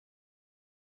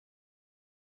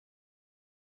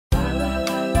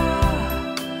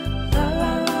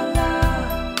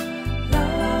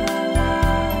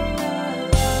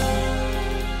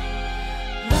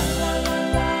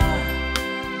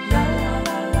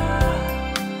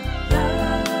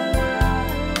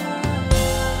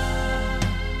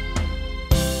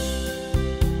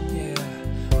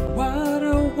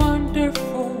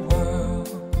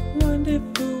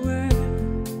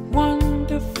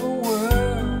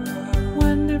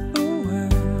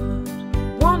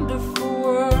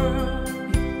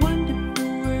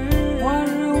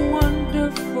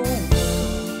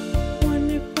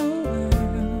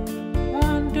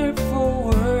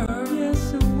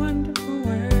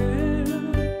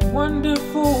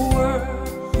Wonderful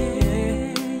world,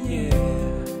 yeah, yeah,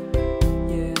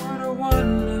 yeah. What a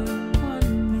wonderful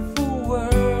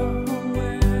world,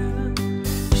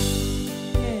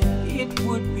 yeah. It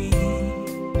would be,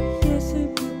 yes,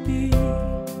 it would be.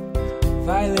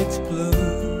 Violets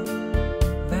blue,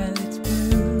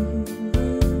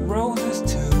 roses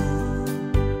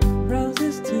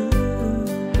too,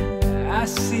 I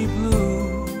see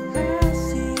blue.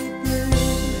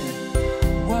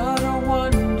 What a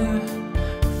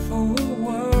wonderful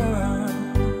world,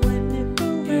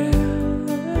 yeah.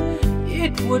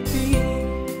 It would be.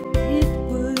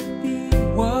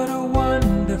 What a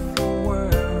wonderful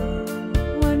world,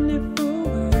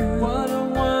 what a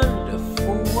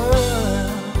wonderful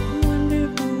world,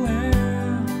 wonderful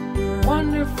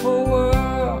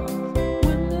world,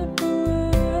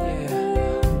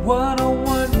 yeah. What a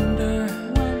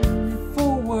wonderful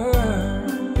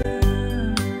world,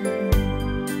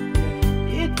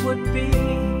 it would be.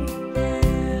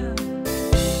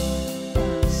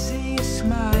 See you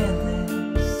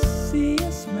smiling,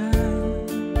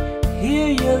 hear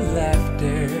your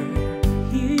laughter,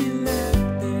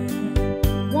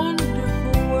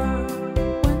 wonderful world,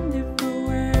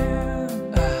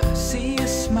 see you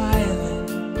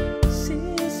smiling,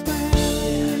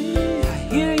 yeah. I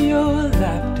hear your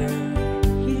laughter,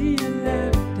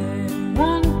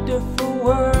 wonderful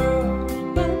world,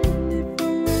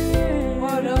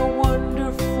 what a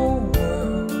wonderful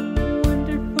world,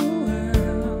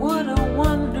 what a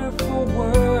wonderful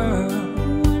world,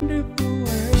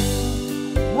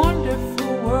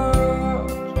 wonderful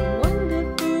world,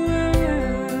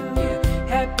 yeah.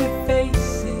 Happy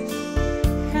faces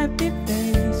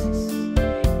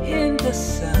in the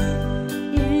sun,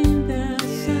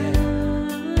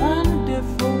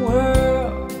 wonderful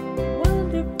world,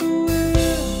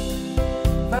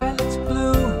 violets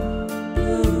blue,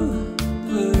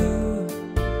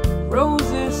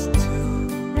 roses too,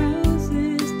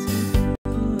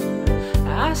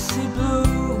 I see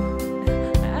blue,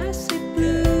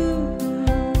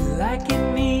 like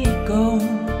an eagle,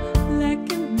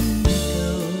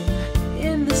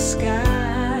 in the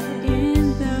sky,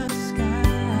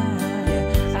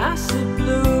 yeah. I see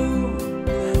blue,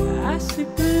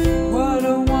 what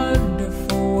a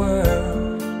wonderful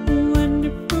world,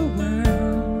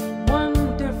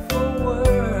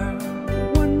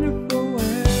 wonderful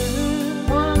world,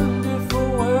 wonderful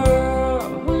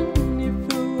world,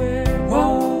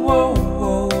 whoa, whoa,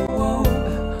 whoa, whoa,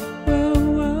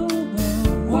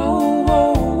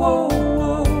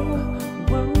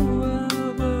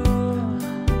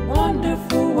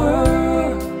 wonderful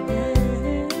world,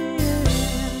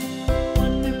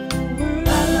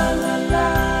 la la la la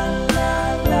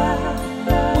la la,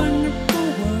 wonderful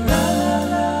world, la la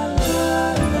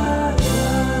la la la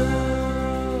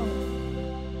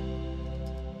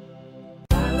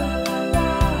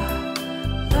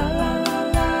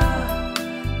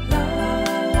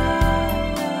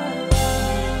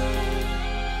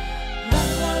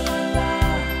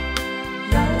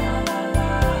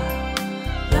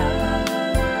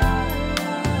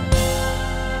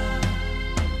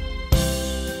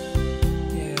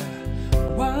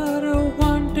What a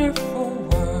wonderful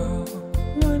world,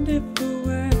 wonderful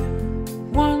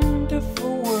world,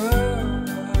 wonderful world,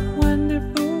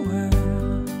 wonderful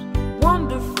world,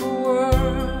 wonderful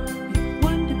world,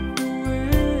 wonderful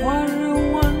world. What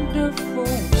a wonderful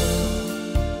world,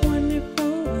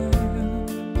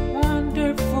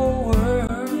 wonderful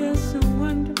world, yes, a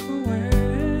wonderful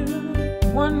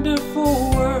world,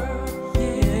 wonderful world,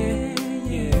 yeah,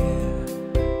 yeah,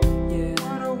 yeah.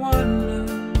 What a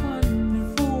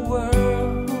wonderful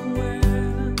world,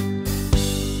 yeah.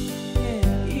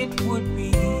 It would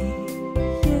be,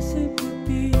 yes, it would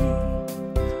be.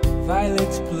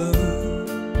 Violets blue,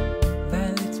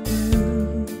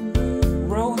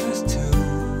 roses too,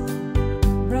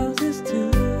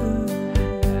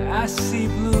 I see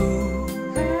blue,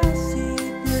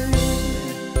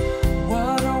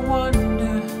 what a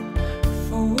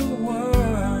wonderful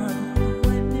world,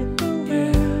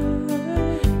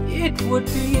 yeah. It would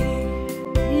be.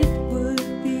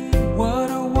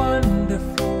 What a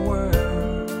wonderful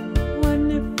world,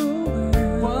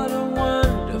 what a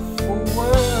wonderful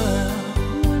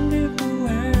world, wonderful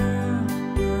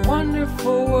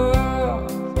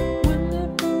world,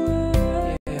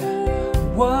 yeah.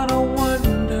 What a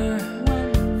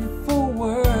wonderful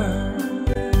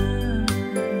world,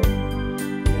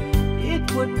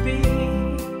 it would be.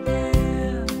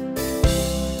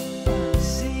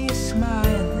 See you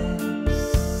smiling,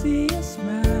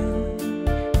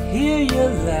 hear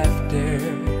your laughter,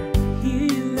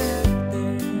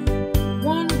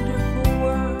 wonderful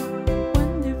world,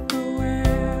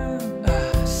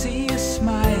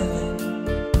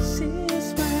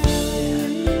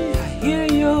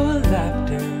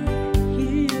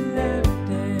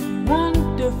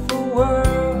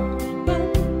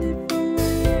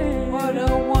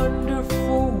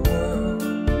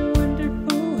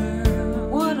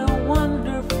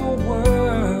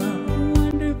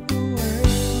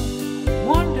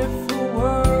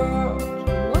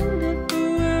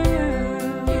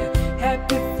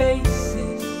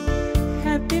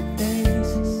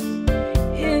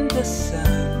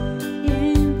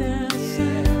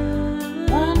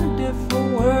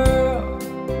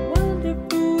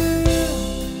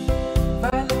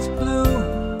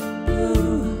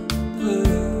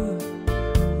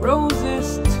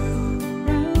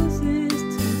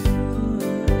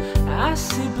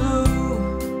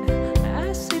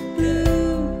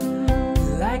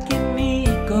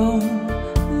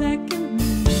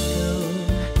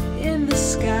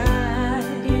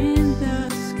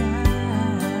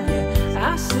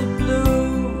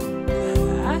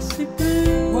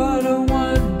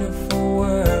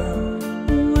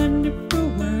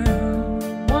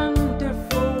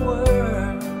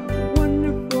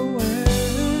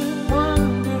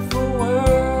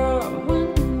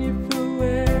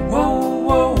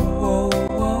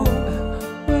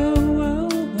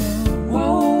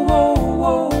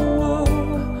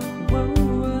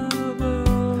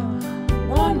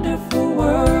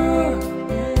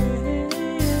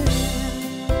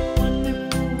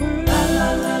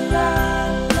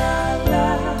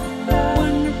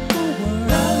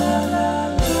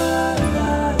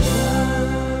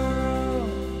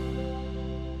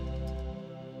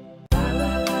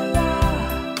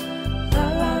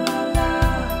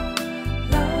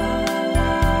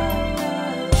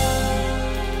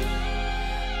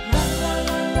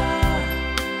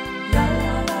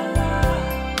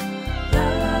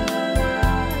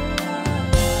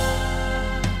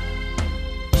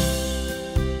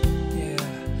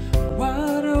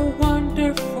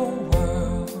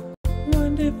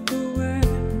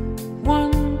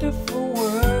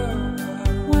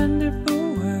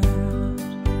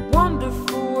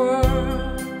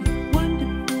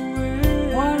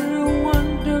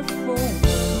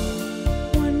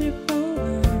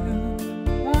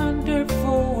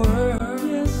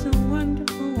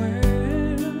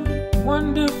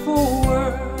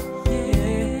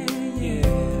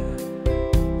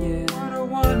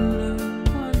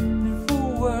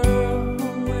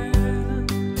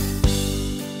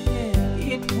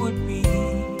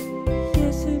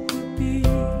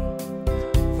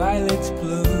 violets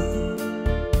blue,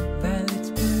 violets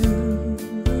blue,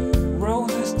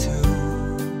 roses too,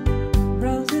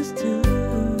 roses too.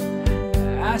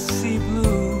 I see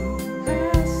blue,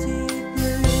 I see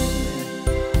blue.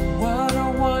 What a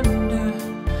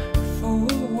wonderful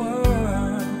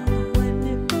world,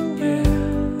 yeah.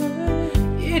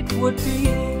 It would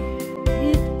be.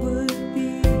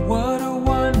 What a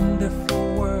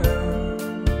wonderful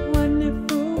world,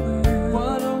 wonderful world,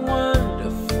 what a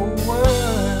wonderful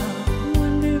world,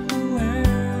 wonderful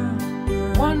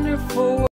world, wonderful world.